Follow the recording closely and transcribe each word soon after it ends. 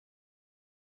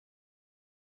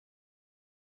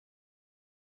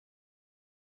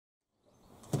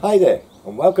Hi there,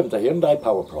 and welcome to Hyundai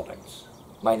Power Products.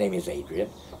 My name is Adrian,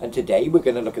 and today we're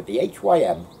going to look at the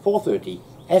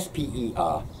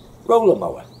HYM430SPER roller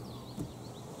mower.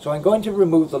 So I'm going to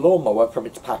remove the lawnmower from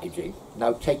its packaging.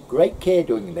 Now take great care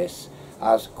doing this,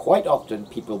 as quite often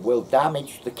people will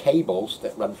damage the cables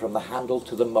that run from the handle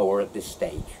to the mower at this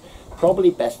stage.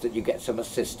 Probably best that you get some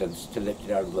assistance to lift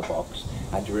it out of the box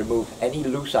and to remove any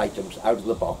loose items out of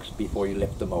the box before you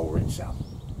lift the mower itself.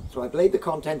 So I've laid the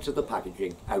contents of the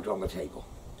packaging out on the table.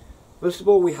 First of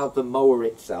all, we have the mower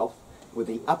itself with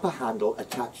the upper handle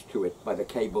attached to it by the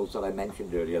cables that I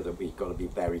mentioned earlier that we've got to be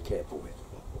very careful with.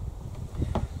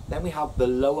 Then we have the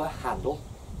lower handle.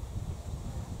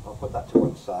 I'll put that to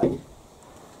one side.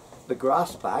 The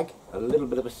grass bag, a little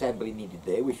bit of assembly needed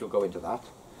there, we shall go into that.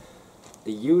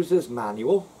 The user's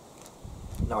manual.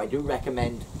 Now I do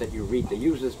recommend that you read the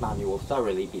user's manual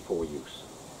thoroughly before use.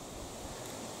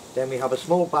 Then we have a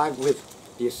small bag with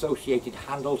the associated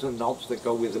handles and knobs that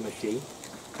go with the machine.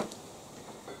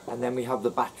 And then we have the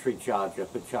battery charger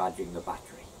for charging the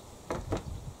battery.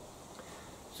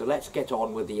 So let's get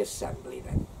on with the assembly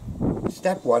then.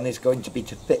 Step one is going to be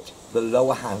to fit the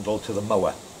lower handle to the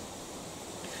mower.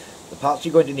 The parts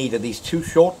you're going to need are these two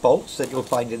short bolts that you'll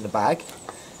find in the bag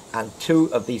and two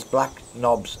of these black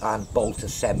knobs and bolt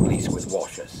assemblies with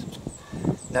washers.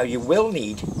 Now you will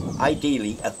need,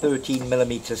 ideally, a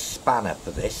 13mm spanner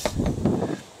for this,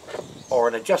 or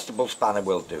an adjustable spanner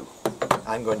will do.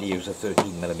 I'm going to use a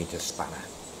 13mm spanner.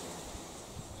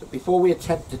 So before we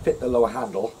attempt to fit the lower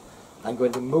handle, I'm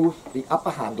going to move the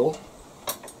upper handle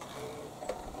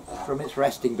from its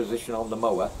resting position on the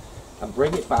mower and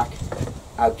bring it back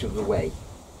out of the way.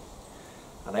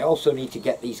 And I also need to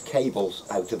get these cables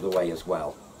out of the way as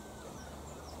well.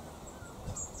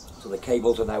 So the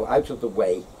cables are now out of the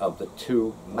way of the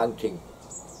two mounting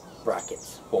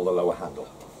brackets for the lower handle.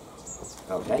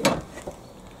 Okay.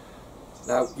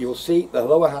 Now you'll see the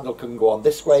lower handle can go on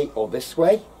this way or this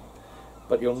way,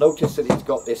 but you'll notice that it's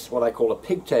got this, what I call a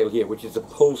pigtail here, which is a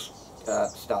pull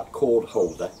start cord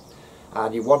holder,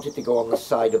 and you want it to go on the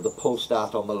side of the pull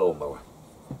start on the lawnmower.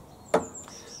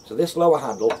 So this lower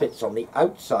handle fits on the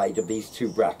outside of these two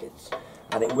brackets,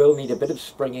 and it will need a bit of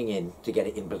springing in to get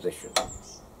it in position.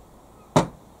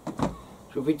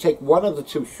 So if we take one of the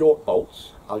two short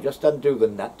bolts, I'll just undo the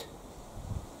nut.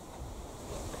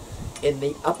 In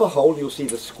the upper hole you'll see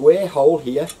the square hole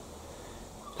here.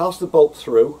 Pass the bolt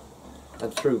through,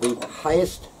 and through the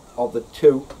highest of the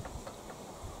two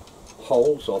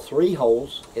holes, or three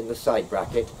holes in the side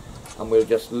bracket, and we'll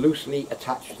just loosely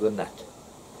attach the nut.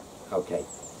 Okay.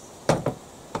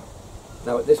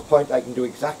 Now at this point I can do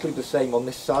exactly the same on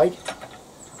this side.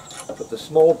 Put the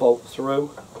small bolt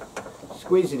through,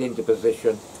 squeeze it into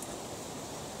position,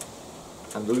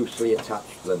 and loosely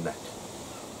attach the nut.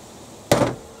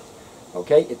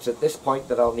 Okay, it's at this point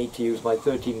that I'll need to use my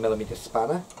 13mm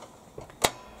spanner,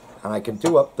 and I can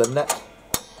do up the nut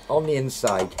on the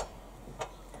inside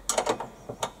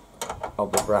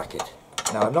of the bracket.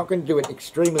 Now I'm not going to do it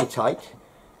extremely tight,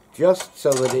 just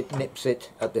so that it nips it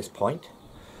at this point,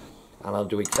 and I'll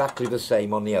do exactly the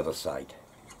same on the other side.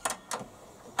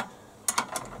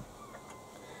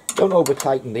 Don't over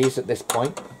tighten these at this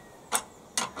point,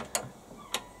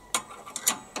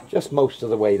 just most of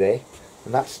the way there,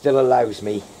 and that still allows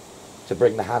me to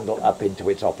bring the handle up into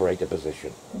its operator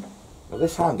position. Now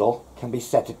this handle can be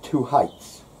set at two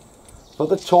heights. For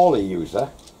the taller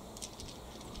user,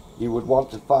 you would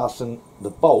want to fasten the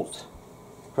bolt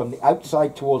from the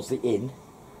outside towards the in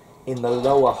the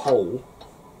lower hole,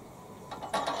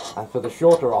 and for the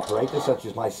shorter operator such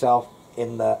as myself,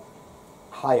 in the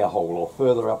higher hole or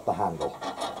further up the handle.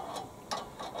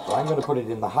 So I'm going to put it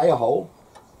in the higher hole.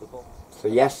 So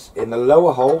yes, in the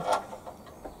lower hole,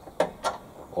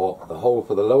 or the hole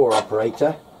for the lower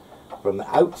operator, from the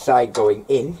outside going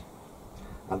in,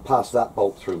 and pass that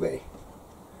bolt through there.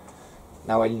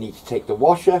 Now I need to take the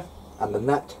washer and the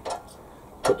nut,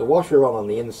 put the washer on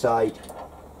the inside,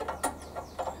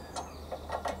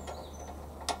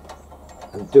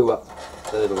 and do up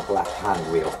the little black hand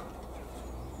wheel.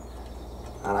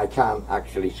 And I can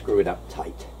actually screw it up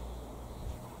tight.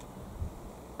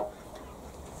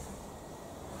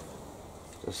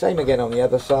 So same again on the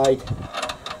other side,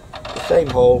 the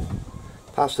same hole,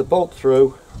 pass the bolt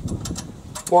through,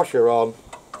 washer on,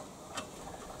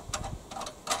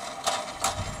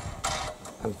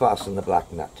 and fasten the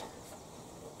black nut.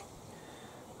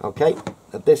 Okay,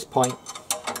 at this point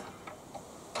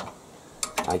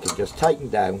I can just tighten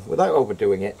down, without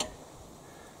overdoing it,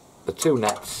 the two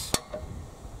nuts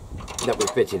that we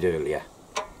fitted earlier.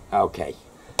 Okay,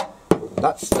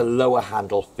 that's the lower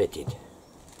handle fitted.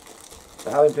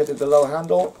 So having fitted the lower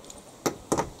handle,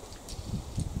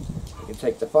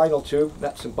 take the final two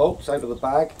nuts and bolts out of the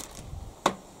bag.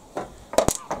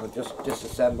 I'll just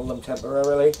disassemble them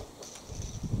temporarily.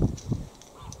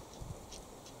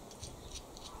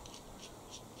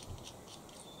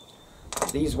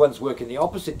 These ones work in the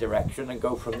opposite direction and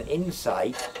go from the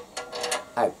inside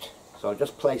out. So I'll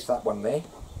just place that one there.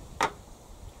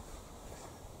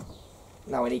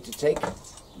 Now I need to take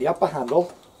the upper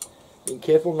handle, being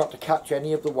careful not to catch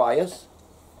any of the wires,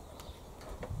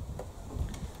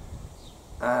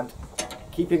 and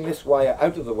keeping this wire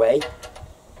out of the way,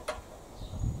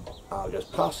 I'll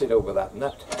just pass it over that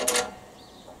nut,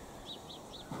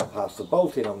 pass the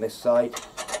bolt in on this side,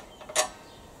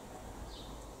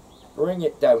 bring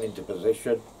it down into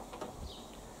position.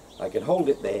 I can hold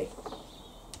it there,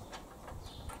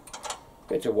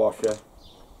 bit of washer,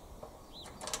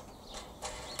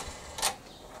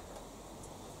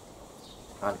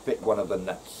 and fit one of the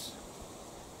nuts.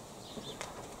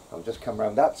 I'll just come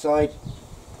round that side,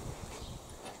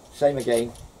 same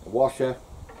again, a washer,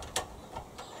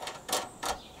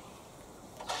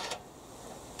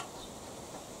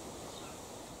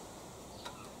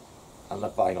 and the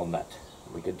final nut.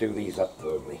 We can do these up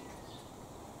firmly.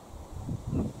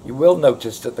 You will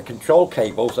notice that the control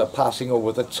cables are passing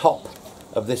over the top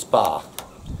of this bar.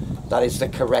 That is the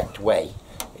correct way.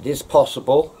 It is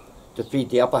possible to feed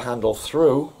the upper handle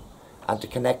through and to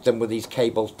connect them with these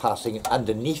cables passing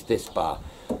underneath this bar.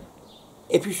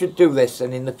 If you should do this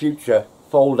and in the future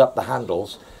fold up the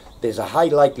handles, there's a high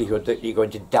likelihood that you're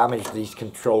going to damage these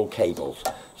control cables.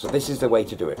 So this is the way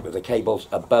to do it, with the cables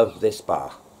above this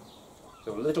bar.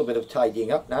 So a little bit of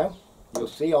tidying up now. You'll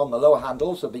see on the lower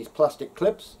handles of these plastic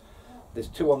clips, there's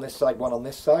two on this side, one on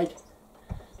this side.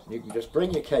 You can just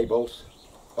bring your cables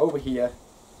over here,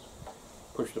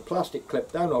 push the plastic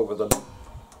clip down over them,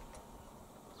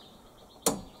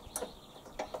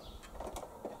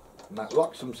 and that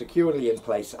locks them securely in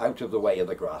place out of the way of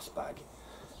the grass bag.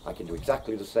 I can do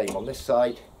exactly the same on this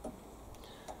side.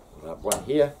 I'll have one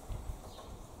here.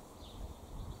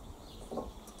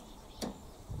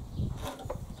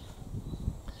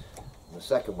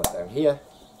 Second one down here,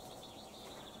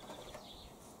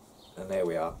 and there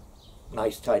we are.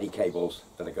 Nice tidy cables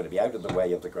that are going to be out of the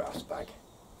way of the grass bag.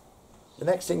 The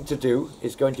next thing to do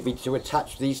is going to be to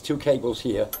attach these two cables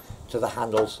here to the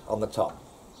handles on the top.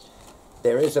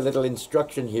 There is a little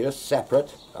instruction here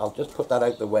separate. I'll just put that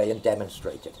out the way and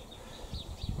demonstrate it.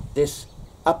 This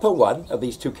upper one of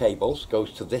these two cables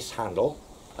goes to this handle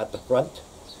at the front,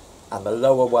 and the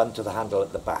lower one to the handle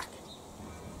at the back.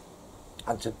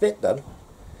 And to fit them,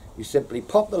 you simply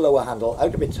pop the lower handle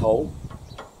out of its hole,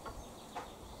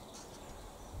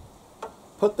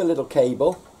 put the little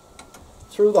cable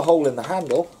through the hole in the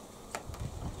handle,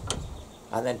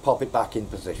 and then pop it back in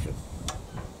position.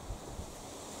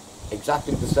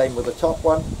 Exactly the same with the top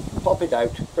one. Pop it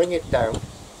out, bring it down,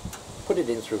 put it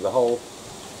in through the hole,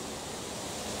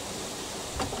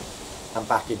 and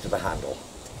back into the handle.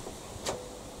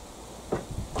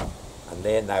 And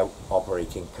they're now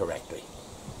operating correctly.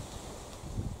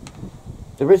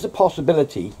 There is a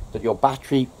possibility that your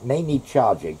battery may need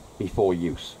charging before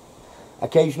use.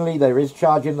 Occasionally there is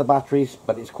charge in the batteries,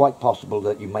 but it's quite possible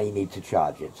that you may need to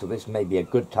charge it, so this may be a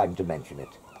good time to mention it.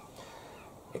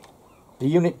 The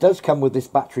unit does come with this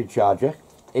battery charger.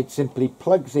 It simply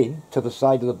plugs in to the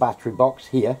side of the battery box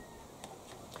here,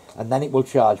 and then it will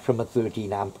charge from a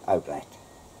 13 amp outlet.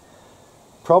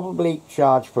 Probably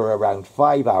charge for around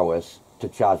 5 hours to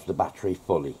charge the battery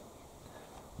fully.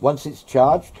 Once it's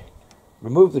charged,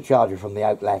 remove the charger from the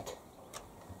outlet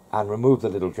and remove the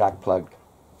little jack plug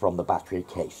from the battery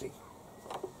casing.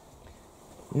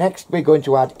 Next we're going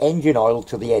to add engine oil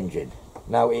to the engine.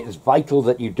 Now it is vital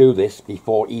that you do this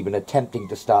before even attempting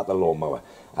to start the lawnmower,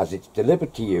 as it's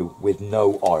delivered to you with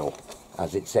no oil,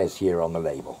 as it says here on the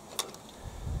label.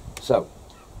 So,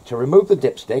 to remove the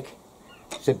dipstick,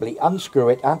 simply unscrew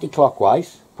it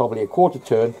anti-clockwise, probably a quarter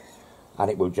turn, and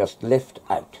it will just lift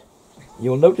out.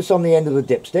 You'll notice on the end of the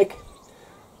dipstick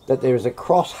that there is a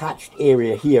cross-hatched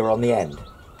area here on the end,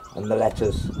 and the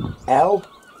letters L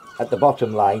at the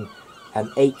bottom line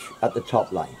and H at the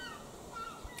top line.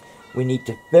 We need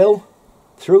to fill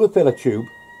through the filler tube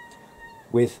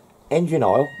with engine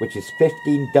oil, which is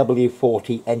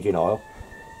 15W40 engine oil,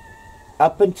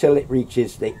 up until it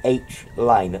reaches the H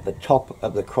line at the top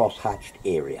of the cross-hatched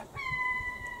area.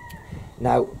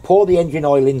 Now pour the engine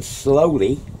oil in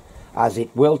slowly, as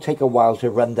it will take a while to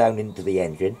run down into the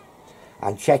engine,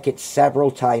 and check it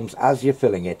several times as you're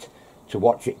filling it to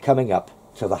watch it coming up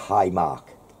to the high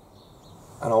mark.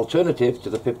 An alternative to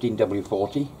the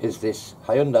 15W40 is this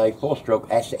Hyundai 4-stroke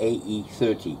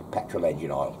SAE30 petrol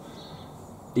engine oil.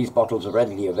 These bottles are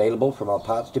readily available from our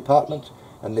parts department,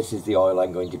 and this is the oil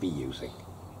I'm going to be using.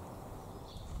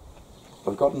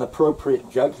 I've got an appropriate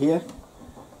jug here,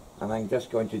 and I'm just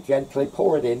going to gently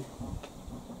pour it in,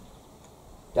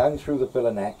 down through the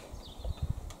filler neck,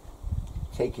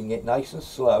 taking it nice and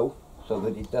slow so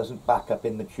that it doesn't back up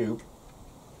in the tube.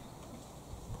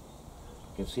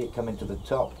 You can see it coming to the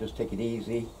top, just take it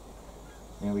easy.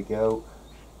 There we go.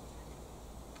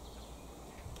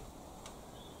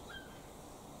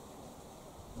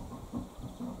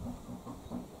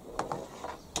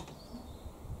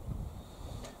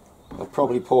 I've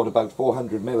probably poured about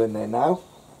 400 ml in there now.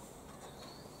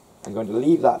 I'm going to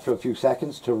leave that for a few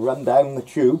seconds to run down the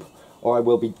tube, or I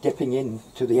will be dipping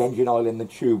into the engine oil in the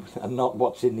tube and not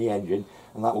what's in the engine,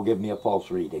 and that will give me a false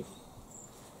reading.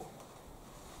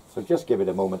 So just give it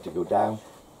a moment to go down.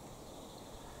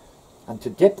 And to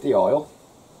dip the oil,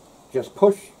 just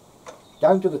push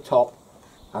down to the top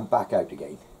and back out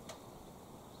again.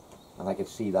 And I can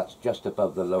see that's just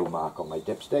above the low mark on my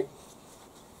dipstick.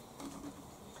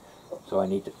 So I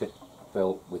need to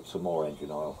fill with some more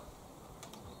engine oil.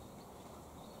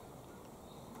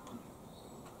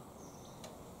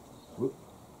 Whoop.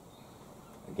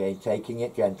 Again, taking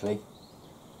it gently.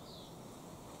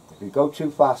 If you go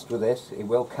too fast with this, it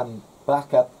will come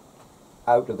back up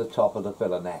out of the top of the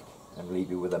filler neck and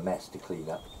leave you with a mess to clean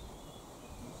up.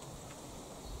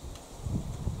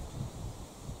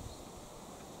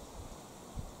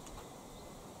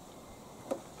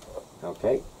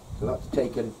 Okay, so that's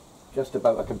taken just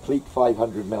about a complete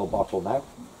 500 ml bottle now.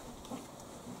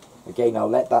 Again, I'll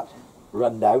let that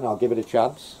run down, I'll give it a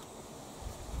chance.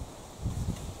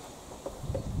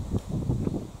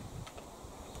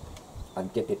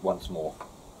 And dip it once more.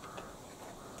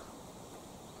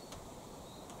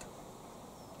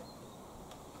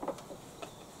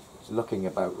 It's looking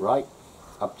about right,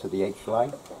 up to the H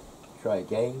line. Try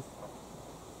again.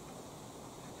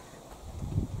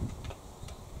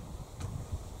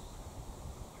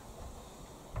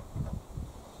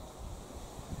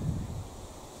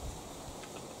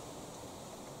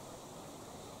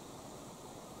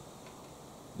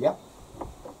 Yep.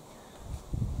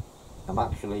 I'm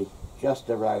actually just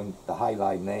around the high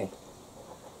line there.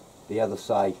 The other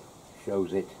side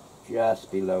shows it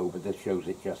just below, but this shows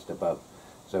it just above.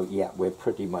 So yeah, we're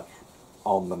pretty much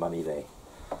on the money there.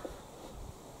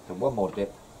 So one more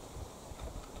dip.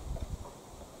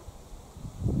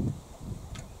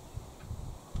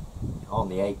 On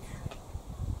the H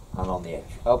and on the H.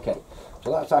 Okay,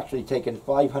 so that's actually taken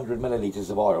 500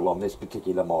 millilitres of oil on this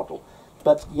particular model.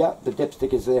 But yeah, the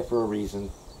dipstick is there for a reason.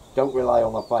 Don't rely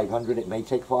on the 500, it may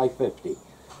take 550.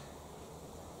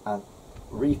 And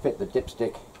refit the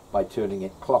dipstick by turning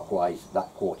it clockwise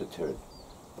that quarter turn.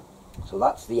 So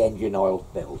that's the engine oil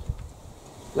build.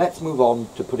 Let's move on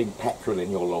to putting petrol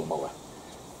in your lawnmower.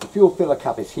 The fuel filler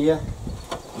cap is here.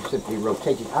 You simply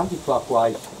rotate it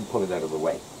anti-clockwise and pull it out of the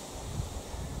way.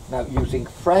 Now, using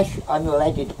fresh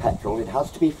unleaded petrol, it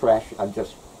has to be fresh and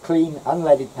just clean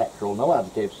unleaded petrol, no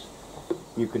additives,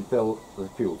 you can fill the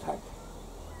fuel tank.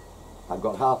 I've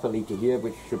got half a litre here,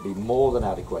 which should be more than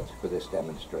adequate for this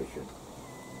demonstration.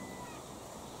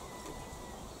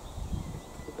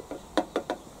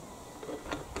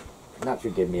 And that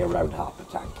should give me around half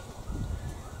a tank.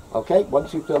 Okay,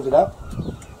 once you've filled it up,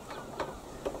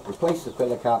 replace the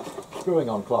filler cap, screwing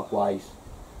on clockwise,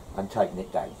 and tighten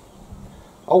it down.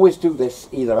 Always do this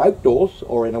either outdoors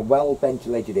or in a well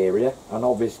ventilated area, and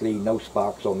obviously no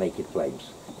sparks or naked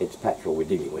flames. It's petrol we're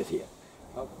dealing with here.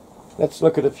 Let's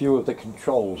look at a few of the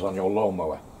controls on your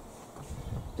lawnmower.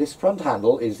 This front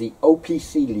handle is the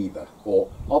OPC lever,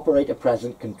 or operator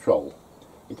present control.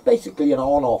 It's basically an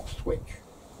on-off switch.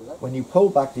 When you pull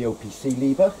back the OPC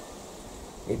lever,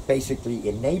 it basically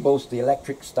enables the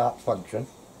electric start function,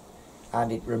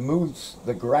 and it removes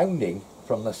the grounding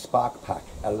from the spark pack,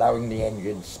 allowing the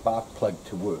engine spark plug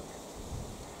to work.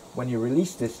 When you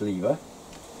release this lever,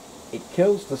 it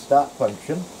kills the start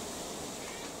function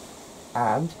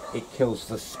and it kills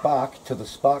the spark to the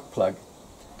spark plug,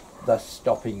 thus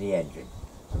stopping the engine.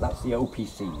 So that's the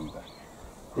OPC lever.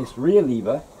 This rear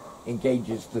lever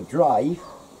engages the drive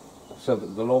so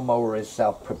that the lawnmower is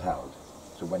self-propelled.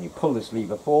 So when you pull this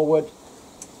lever forward,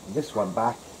 and this one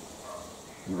back,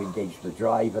 you've engaged the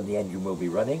drive and the engine will be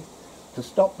running. To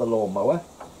stop the lawnmower,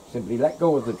 simply let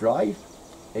go of the drive,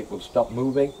 it will stop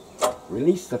moving,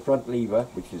 release the front lever,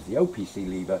 which is the OPC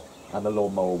lever, and the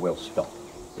lawnmower will stop.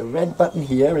 The red button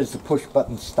here is the push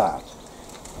button start,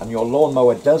 and your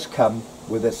lawnmower does come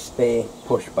with a spare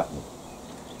push button.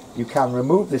 You can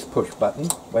remove this push button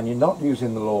when you're not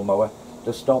using the lawnmower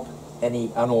to stop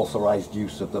any unauthorized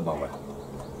use of the mower.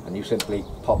 and you simply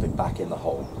pop it back in the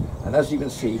hole. And as you can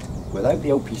see, without the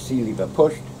OPC lever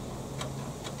pushed,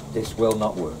 this will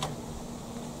not work.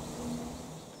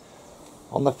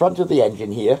 On the front of the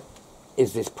engine here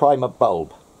is this primer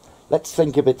bulb. Let's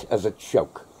think of it as a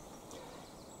choke.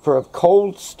 For a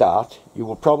cold start, you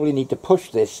will probably need to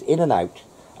push this in and out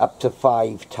up to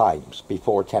 5 times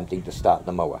before attempting to start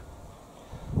the mower.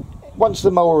 Once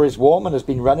the mower is warm and has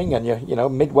been running and you're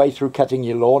midway through cutting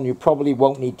your lawn, you probably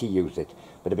won't need to use it.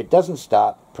 But if it doesn't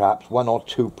start, perhaps 1 or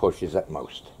 2 pushes at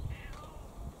most.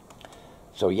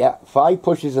 So yeah, 5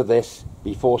 pushes of this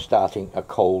before starting a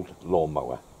cold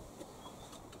lawnmower.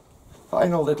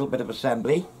 Final little bit of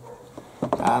assembly.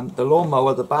 The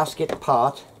lawnmower, the basket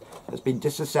part, has been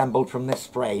disassembled from this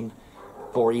frame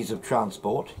for ease of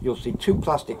transport. You'll see 2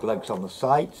 plastic lugs on the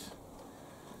sides.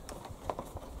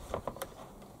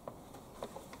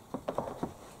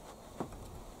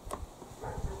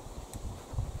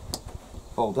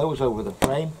 Fold those over the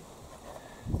frame.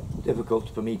 Difficult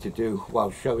for me to do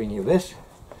while showing you this.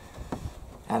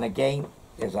 And again,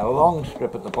 there's a long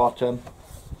strip at the bottom.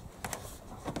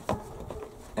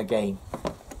 Again,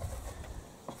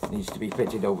 needs to be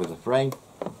fitted over the frame.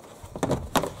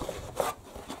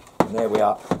 And there we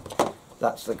are.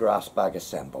 That's the grass bag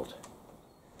assembled.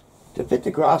 To fit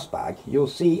the grass bag, you'll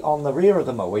see on the rear of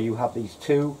the mower you have these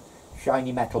 2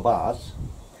 shiny metal bars.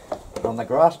 And on the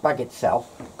grass bag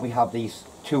itself, we have these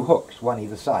 2 hooks, one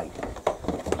either side.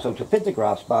 So to fit the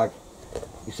grass bag,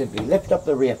 you simply lift up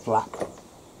the rear flap,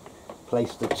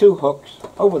 place the 2 hooks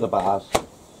over the bars,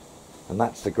 and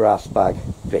that's the grass bag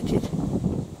fitted.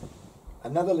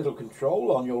 Another little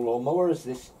control on your lawnmower is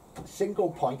this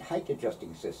single point height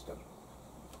adjusting system.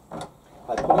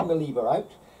 By pulling the lever out,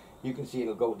 you can see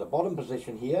it'll go to the bottom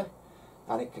position here,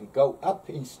 and it can go up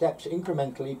in steps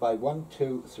incrementally by 1,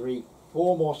 2, 3,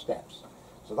 4 more steps.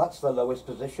 So that's the lowest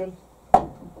position.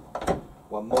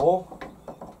 1 more,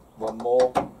 1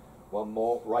 more, 1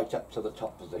 more, right up to the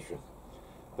top position.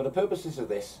 For the purposes of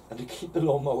this, and to keep the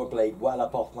lawnmower blade well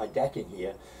up off my decking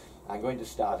here, I'm going to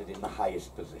start it in the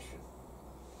highest position.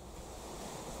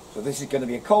 So this is going to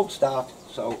be a cold start,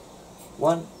 so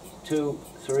 1, 2,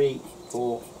 3,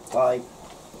 4, 5.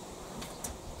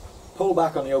 Pull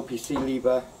back on the OPC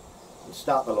lever and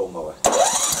start the lawnmower.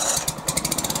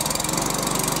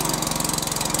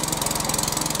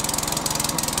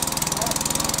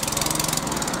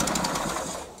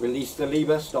 Release the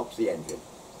lever, stops the engine.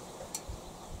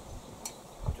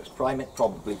 I'll just prime it,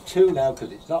 probably 2 now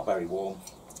because it's not very warm.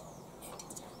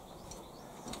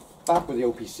 Back with the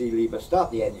OPC lever,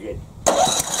 start the engine.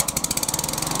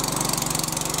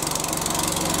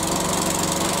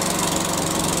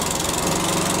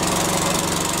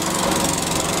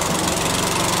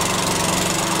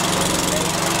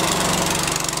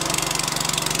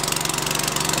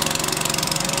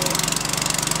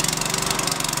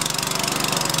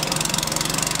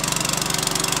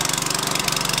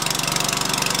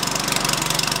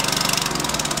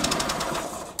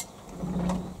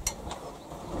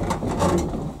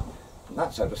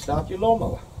 That's how to start your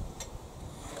lawnmower.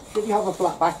 If you have a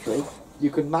flat battery, you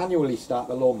can manually start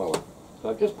the lawnmower. So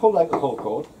I've just pulled out the pull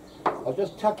cord. I'll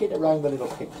just tuck it around the little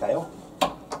kicktail.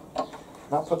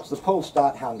 That puts the pull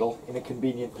start handle in a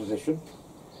convenient position.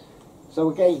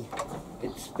 So again,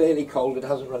 it's fairly cold, it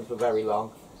hasn't run for very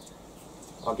long.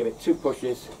 I'll give it 2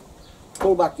 pushes,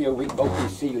 pull back the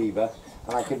OPC lever,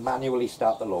 and I can manually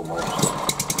start the lawnmower.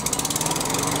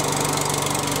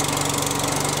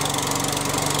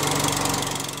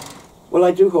 Well,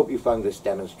 I do hope you found this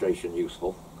demonstration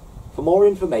useful. For more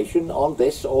information on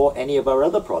this or any of our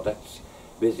other products,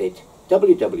 visit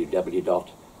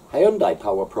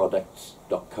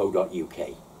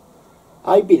www.HYUNDAIPowerProducts.co.uk.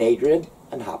 I've been Adrian,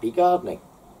 and happy gardening.